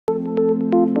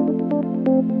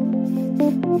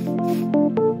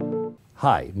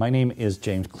Hi, my name is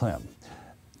James Klim.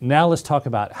 Now let's talk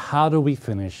about how do we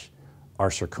finish our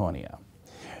zirconia.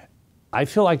 I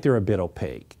feel like they're a bit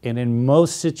opaque, and in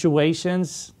most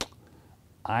situations,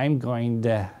 I'm going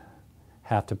to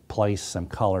have to place some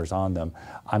colors on them.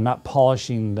 I'm not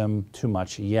polishing them too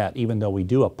much yet, even though we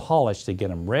do a polish to get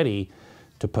them ready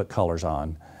to put colors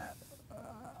on.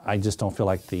 I just don't feel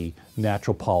like the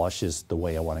natural polish is the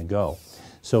way I want to go.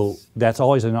 So that's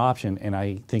always an option, and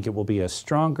I think it will be a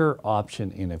stronger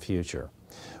option in the future.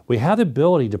 We have the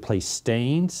ability to place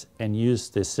stains and use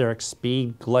the CEREC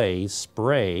Speed Glaze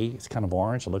spray. It's kind of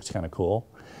orange, it looks kind of cool.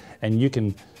 And you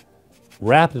can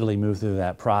rapidly move through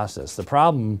that process. The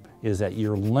problem is that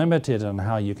you're limited on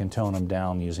how you can tone them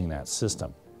down using that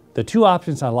system. The two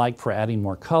options I like for adding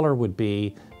more color would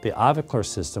be the Aviclar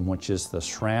system, which is the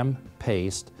Ceram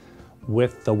paste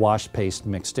with the wash paste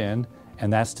mixed in.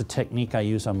 And that's the technique I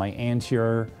use on my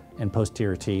anterior and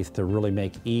posterior teeth to really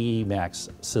make E Max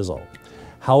sizzle.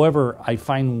 However, I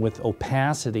find with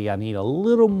opacity, I need a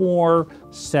little more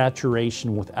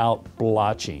saturation without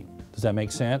blotching. Does that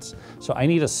make sense? So I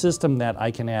need a system that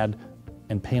I can add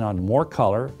and paint on more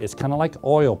color. It's kind of like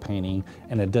oil painting,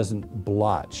 and it doesn't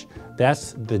blotch.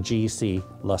 That's the GC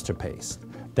Lustre Paste.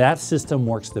 That system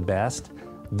works the best.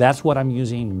 That's what I'm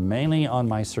using mainly on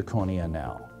my zirconia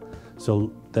now.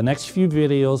 So the next few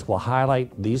videos will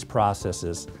highlight these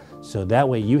processes, so that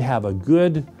way you have a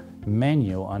good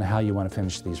menu on how you want to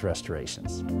finish these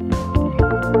restorations.